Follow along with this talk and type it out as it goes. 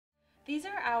These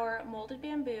are our molded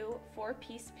bamboo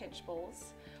 4-piece pinch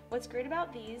bowls. What's great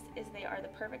about these is they are the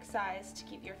perfect size to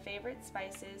keep your favorite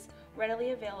spices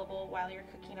readily available while you're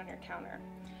cooking on your counter.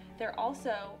 They're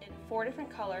also in 4 different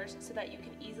colors so that you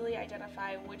can easily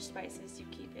identify which spices you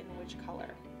keep in which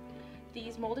color.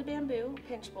 These molded bamboo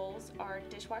pinch bowls are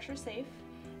dishwasher safe.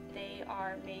 They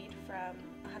are made from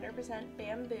 100%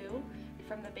 bamboo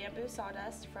from the bamboo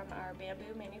sawdust from our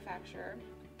bamboo manufacturer.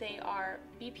 They are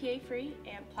BPA free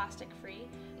and plastic free.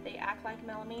 They act like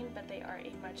melamine, but they are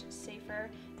a much safer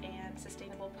and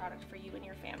sustainable product for you and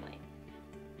your family.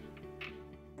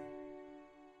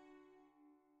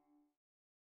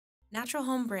 Natural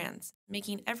Home Brands,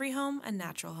 making every home a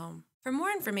natural home. For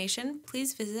more information,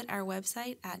 please visit our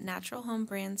website at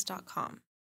naturalhomebrands.com.